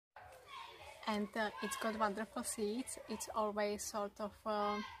and it's got wonderful seeds. It's always sort of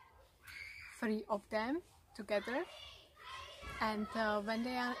 3 of them together, and when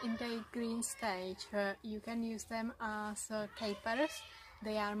they are in the green stage, you can use them as capers.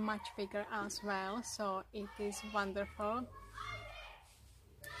 They are much bigger as well, so it is wonderful.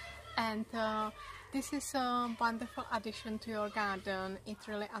 And this is a wonderful addition to your garden. It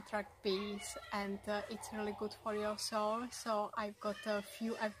really attracts bees, and it's really good for your soil. So I've got a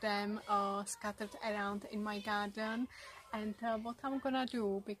few of them scattered around in my garden. And what I'm gonna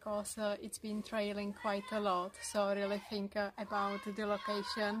do, because it's been trailing quite a lot, so really think about the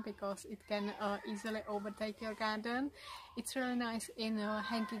location, because it can easily overtake your garden. It's really nice in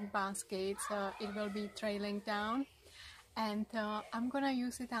hanging baskets. It will be trailing down. And I'm gonna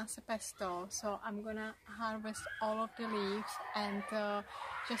use it as a pesto, so I'm gonna harvest all of the leaves and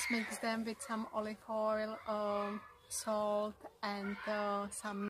just mix them with some olive oil, salt, and some